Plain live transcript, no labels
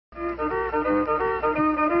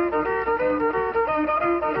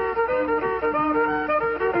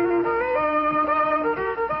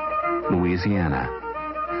Louisiana.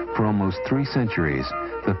 For almost 3 centuries,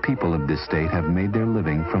 the people of this state have made their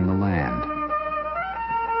living from the land.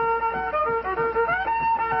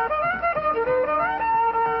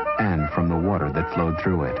 And from the water that flowed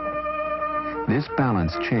through it. This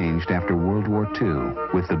balance changed after World War II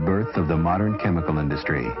with the birth of the modern chemical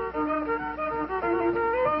industry.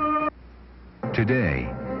 Today,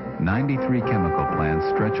 93 chemical plants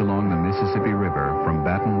stretch along the Mississippi River from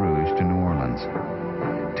Baton Rouge to New Orleans.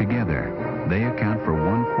 Together, they account for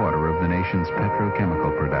 1/4 of the nation's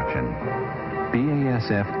petrochemical production.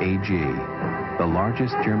 BASF AG, the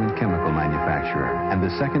largest German chemical manufacturer and the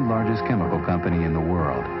 2nd largest chemical company in the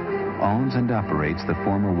world, owns and operates the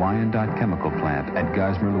former Wyandotte chemical plant at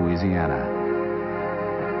Geismar, Louisiana.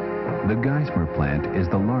 The Geismar plant is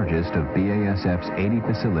the largest of BASF's 80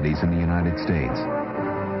 facilities in the United States.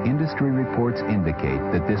 Industry reports indicate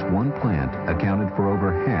that this one plant accounted for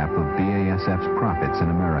over half of BASF's profits in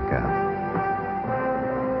America.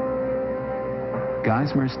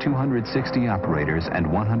 Geismar's 260 operators and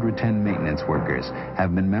 110 maintenance workers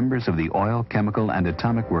have been members of the Oil, Chemical, and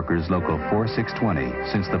Atomic Workers Local 4620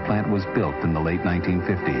 since the plant was built in the late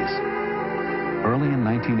 1950s. Early in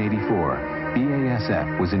 1984,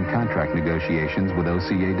 BASF was in contract negotiations with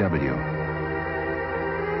OCAW.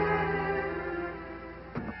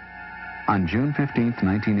 On June 15,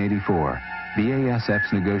 1984,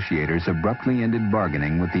 BASF's negotiators abruptly ended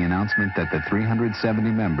bargaining with the announcement that the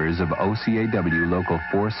 370 members of OCAW Local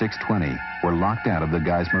 4620 were locked out of the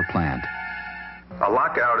Geismar plant. A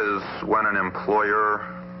lockout is when an employer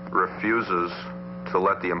refuses to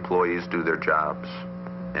let the employees do their jobs.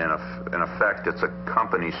 In effect, it's a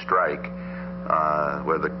company strike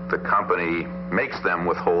where the company makes them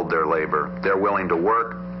withhold their labor. They're willing to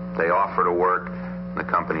work, they offer to work, and the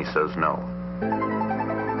company says no.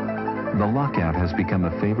 The lockout has become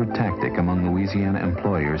a favored tactic among Louisiana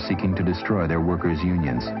employers seeking to destroy their workers'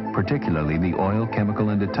 unions, particularly the Oil, Chemical,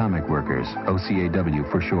 and Atomic Workers, OCAW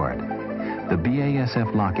for short. The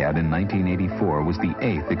BASF lockout in 1984 was the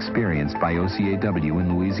 8th experienced by OCAW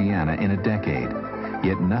in Louisiana in a decade.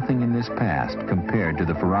 Yet nothing in this past compared to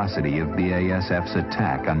the ferocity of BASF's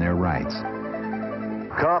attack on their rights.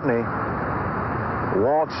 Company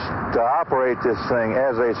wants to operate this thing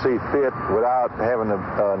as they see fit without having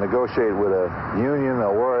to negotiate with a union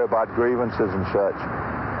or worry about grievances and such.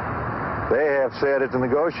 They have said at the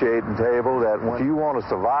negotiating table that if you want to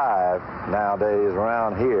survive nowadays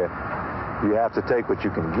around here, you have to take what you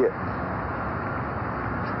can get.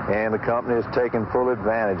 And the company is taking full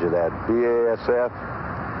advantage of that. BASF,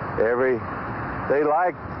 they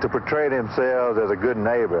like to portray themselves as a good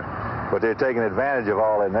neighbor, but they're taking advantage of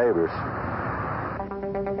all their neighbors.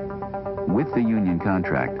 With the union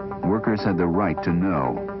contract, workers had the right to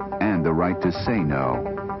know and the right to say no.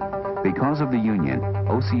 Because of the union,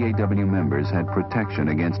 OCAW members had protection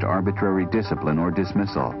against arbitrary discipline or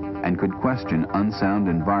dismissal and could question unsound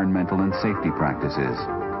environmental and safety practices.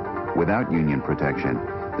 Without union protection,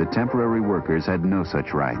 the temporary workers had no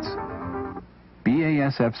such rights.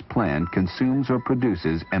 BASF's plant consumes or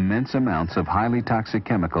produces immense amounts of highly toxic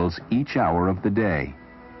chemicals each hour of the day,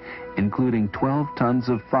 including 12 tons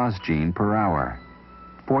of phosgene per hour,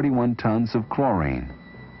 41 tons of chlorine,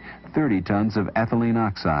 30 tons of ethylene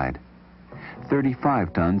oxide,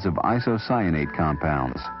 35 tons of iso-cyanate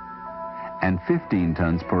compounds, and 15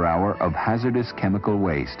 tons per hour of hazardous chemical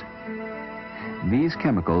waste. These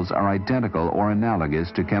chemicals are identical or analogous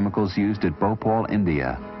to chemicals used at Bhopal,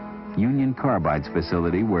 India, Union Carbide's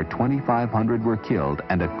facility where 2,500 were killed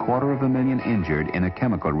and 250,000 injured in a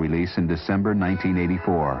chemical release in December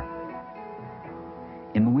 1984.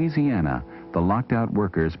 In Louisiana, the locked-out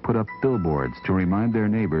workers put up billboards to remind their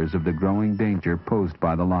neighbors of the growing danger posed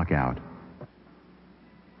by the lockout.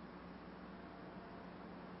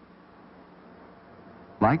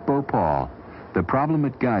 Like Bhopal, the problem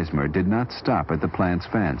at Geismar did not stop at the plant's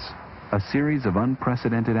fence. A series of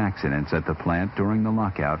unprecedented accidents at the plant during the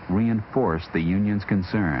lockout reinforced the union's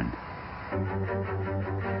concern.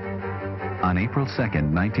 On April 2,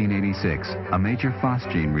 1986, a major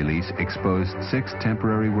phosgene release exposed 6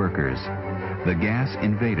 temporary workers. The gas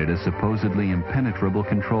invaded a supposedly impenetrable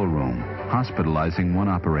control room, hospitalizing 1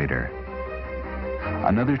 operator.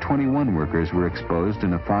 Another 21 workers were exposed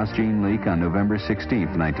in a phosgene leak on November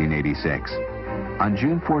 16, 1986. On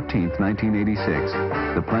June 14, 1986,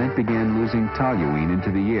 the plant began losing toluene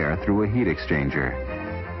into the air through a heat exchanger.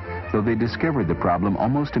 Though they discovered the problem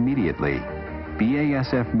almost immediately,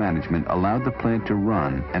 BASF management allowed the plant to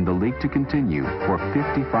run and the leak to continue for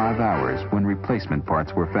 55 hours when replacement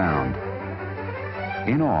parts were found.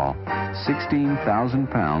 In all, 16,000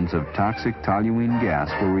 pounds of toxic toluene gas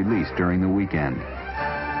were released during the weekend.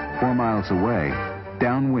 4 miles away,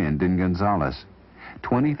 downwind in Gonzales,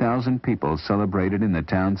 20,000 people celebrated in the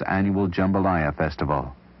town's annual Jambalaya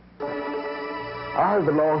festival. I have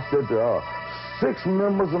lost 6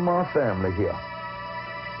 members of my family here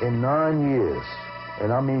in 9 years,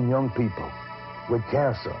 and I mean young people with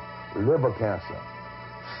cancer, liver cancer.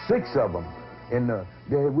 6 of them.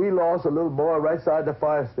 We lost a little boy right side the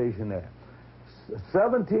fire station there.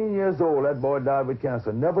 17 years old, that boy died with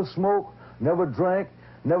cancer. Never smoked, never drank,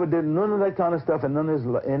 never did none of that kind of stuff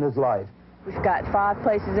in his life. We've got 5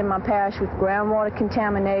 places in my parish with groundwater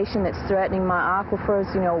contamination that's threatening my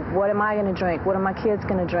aquifers. You know, what am I going to drink? What are my kids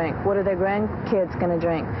going to drink? What are their grandkids going to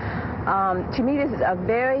drink? To me, this is a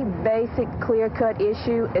very basic, clear-cut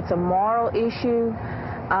issue. It's a moral issue.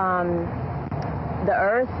 The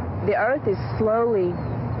earth is slowly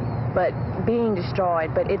but being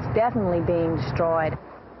destroyed, but it's definitely being destroyed.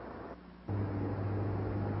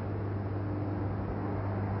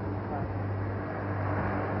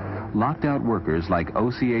 Locked out workers like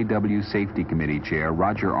OCAW Safety Committee Chair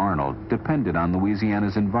Roger Arnold depended on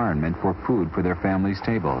Louisiana's environment for food for their families'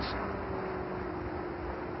 tables.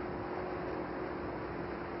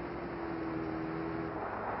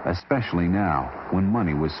 Especially now, when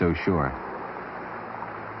money was so short.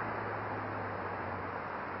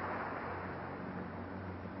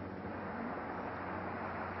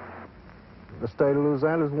 The state of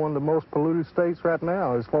Louisiana is one of the most polluted states right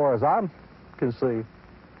now, as far as I can see,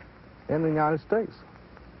 in the United States.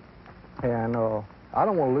 And I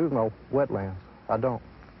don't want to lose my wetlands. I don't.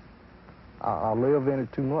 I live in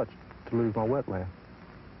it too much to lose my wetland.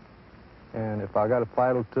 And if I got to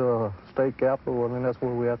fight it to a state capital, well, then that's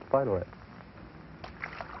where we have to fight it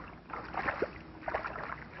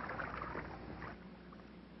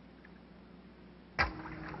at.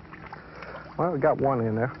 Well, we got one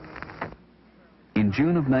in there. In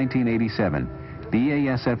June of 1987,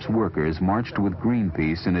 BASF's workers marched with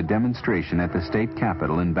Greenpeace in a demonstration at the state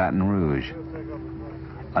capitol in Baton Rouge.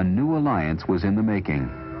 A new alliance was in the making,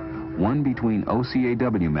 one between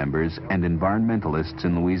OCAW members and environmentalists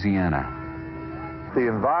in Louisiana. The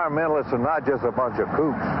environmentalists are not just a bunch of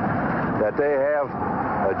kooks, that they have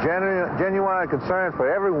a genuine concern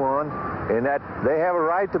for everyone, and that they have a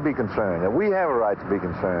right to be concerned, that we have a right to be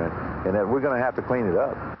concerned, and that we're going to have to clean it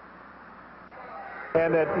up.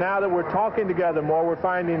 And that now that we're talking together more, we're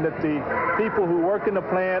finding that the people who work in the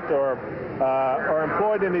plant or are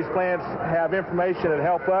employed in these plants have information that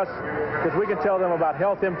help us, because we can tell them about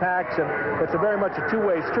health impacts, and it's very much a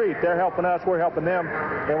two-way street. They're helping us, we're helping them,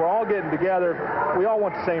 and we're all getting together. We all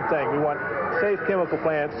want the same thing. We want safe chemical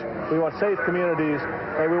plants, we want safe communities,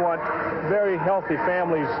 and we want very healthy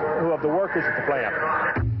families who have the workers at the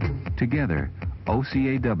plant. Together,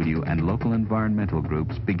 OCAW and local environmental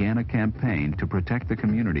groups began a campaign to protect the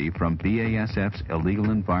community from BASF's illegal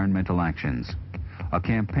environmental actions. A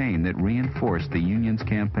campaign that reinforced the union's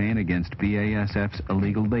campaign against BASF's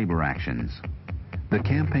illegal labor actions. The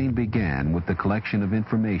campaign began with the collection of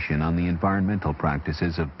information on the environmental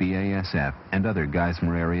practices of BASF and other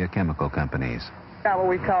Geismar area chemical companies. We've got what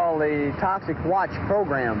we call the Toxic Watch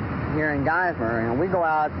program here in Geismar, and we go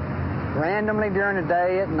out randomly during the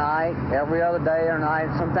day, at night, every other day or night,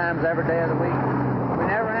 sometimes every day of the week. We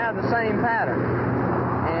never have the same pattern.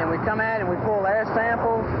 And we come out and we pull air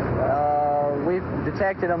samples. We've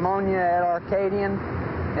detected ammonia at Arcadian,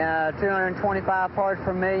 225 parts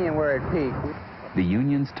per million, we're at peak. The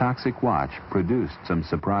union's Toxic Watch produced some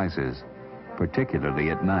surprises, particularly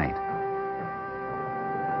at night.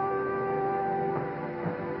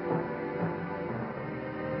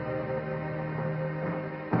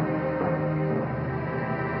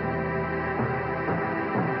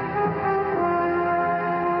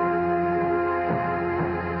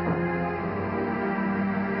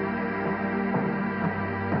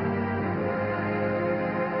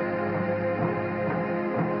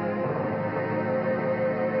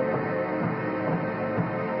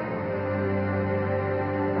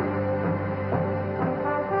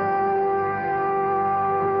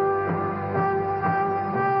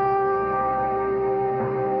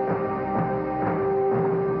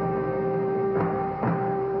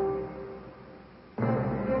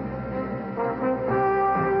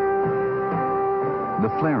 The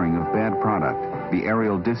flaring of bad product, the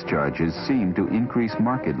aerial discharges seemed to increase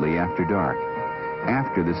markedly after dark,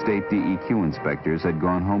 after the state DEQ inspectors had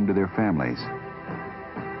gone home to their families.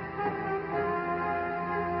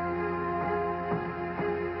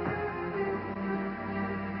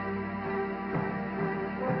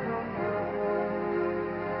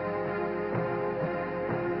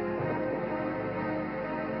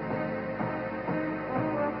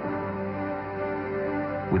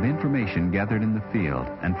 With information gathered in the field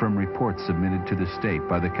and from reports submitted to the state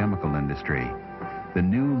by the chemical industry, the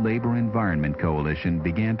new Labor Environment Coalition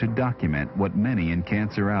began to document what many in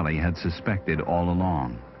Cancer Alley had suspected all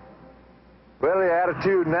along. Well, the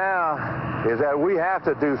attitude now is that we have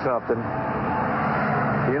to do something.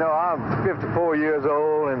 You know, I'm 54 years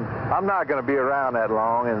old, and I'm not going to be around that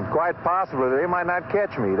long, and quite possibly they might not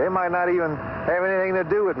catch me. They might not even have anything to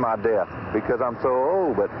do with my death because I'm so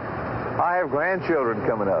old, but I have grandchildren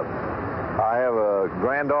coming up. I have a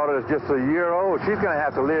granddaughter that's just a year old. She's going to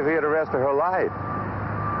have to live here the rest of her life.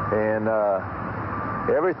 And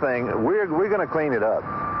everything, we're going to clean it up.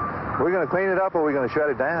 We're going to clean it up or we're going to shut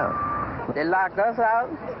it down. They locked us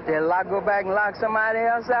out. They'll go back and lock somebody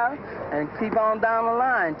else out and keep on down the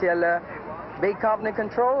line till the big company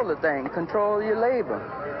control the thing, control your labor.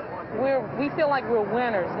 We feel like we're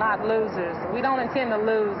winners, not losers. We don't intend to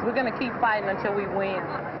lose. We're going to keep fighting until we win.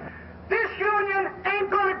 This union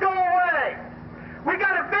ain't going to go away. We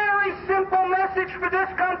got a very simple message for this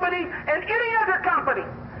company and any other company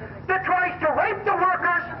that tries to rape the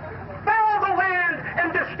workers, foul the land,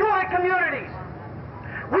 and destroy communities.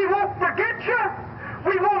 We won't forget you,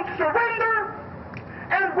 we won't surrender,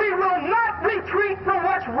 and we will not retreat from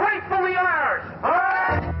what's rightfully ours. All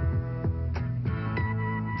right?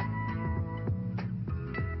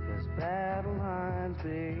 There's battle lines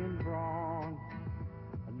being drawn,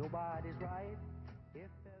 and nobody's right if